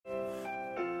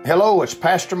Hello, it's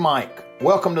Pastor Mike.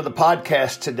 Welcome to the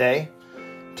podcast today.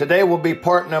 Today will be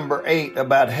part number 8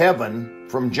 about heaven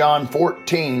from John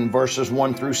 14, verses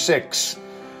 1 through 6.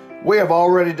 We have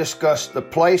already discussed the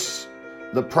place,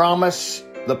 the promise,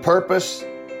 the purpose,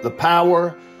 the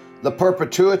power, the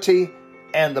perpetuity,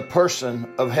 and the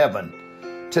person of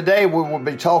heaven. Today we will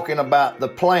be talking about the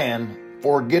plan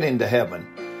for getting to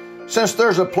heaven. Since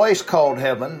there's a place called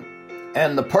heaven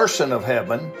and the person of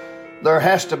heaven, there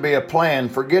has to be a plan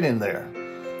for getting there.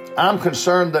 I'm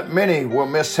concerned that many will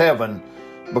miss heaven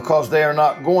because they are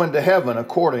not going to heaven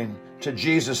according to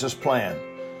Jesus' plan.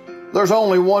 There's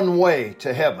only one way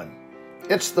to heaven.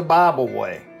 It's the Bible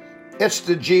way. It's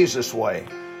the Jesus way.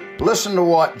 Listen to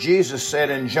what Jesus said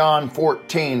in John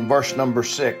 14, verse number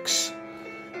 6.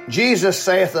 Jesus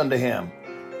saith unto him,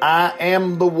 I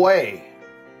am the way,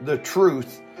 the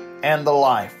truth, and the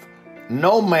life.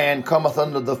 No man cometh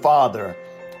unto the Father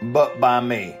but by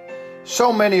me.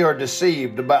 So many are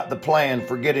deceived about the plan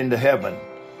for getting to heaven.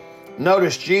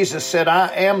 Notice Jesus said, I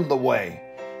am the way.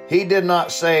 He did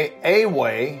not say a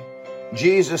way.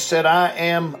 Jesus said, I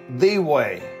am the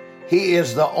way. He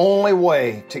is the only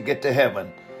way to get to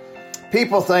heaven.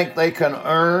 People think they can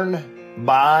earn,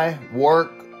 buy,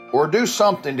 work, or do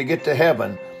something to get to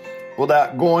heaven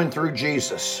without going through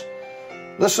Jesus.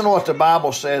 Listen to what the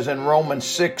Bible says in Romans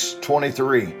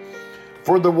 6:23.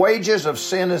 For the wages of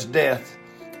sin is death,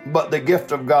 but the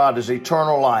gift of God is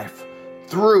eternal life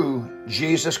through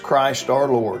Jesus Christ our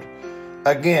Lord.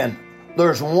 Again,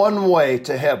 there's one way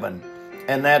to heaven,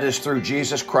 and that is through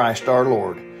Jesus Christ our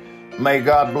Lord. May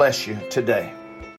God bless you today.